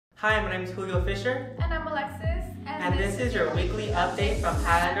Hi, my name is Julio Fisher. And I'm Alexis. And this is your weekly update from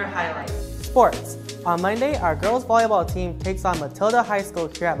Highlander Highlights. Sports. On Monday, our girls volleyball team takes on Matilda High School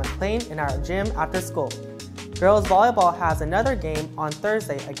here at McLane in our gym after school. Girls volleyball has another game on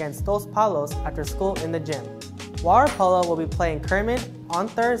Thursday against Dos Palos after school in the gym. Water polo will be playing Kermit on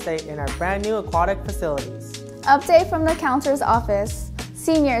Thursday in our brand new aquatic facilities. Update from the counselor's office.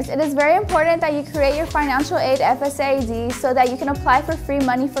 Seniors, it is very important that you create your financial aid FSA ID so that you can apply for free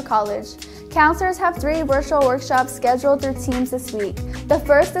money for college. Counselors have 3 virtual workshops scheduled through Teams this week. The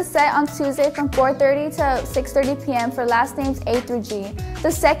first is set on Tuesday from 4:30 to 6:30 p.m. for last names A through G.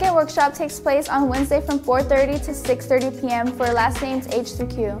 The second workshop takes place on Wednesday from 4:30 to 6:30 p.m. for last names H through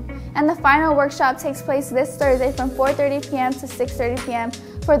Q. And the final workshop takes place this Thursday from 4:30 p.m. to 6:30 p.m.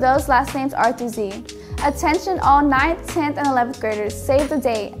 for those last names R through Z. Attention all 9th, 10th, and 11th graders, save the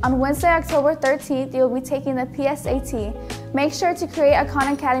date. On Wednesday, October 13th, you'll be taking the PSAT. Make sure to create a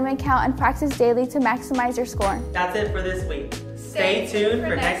Khan Academy account and practice daily to maximize your score. That's it for this week. Stay tuned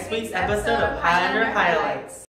for next week's episode of Highlander Highlights.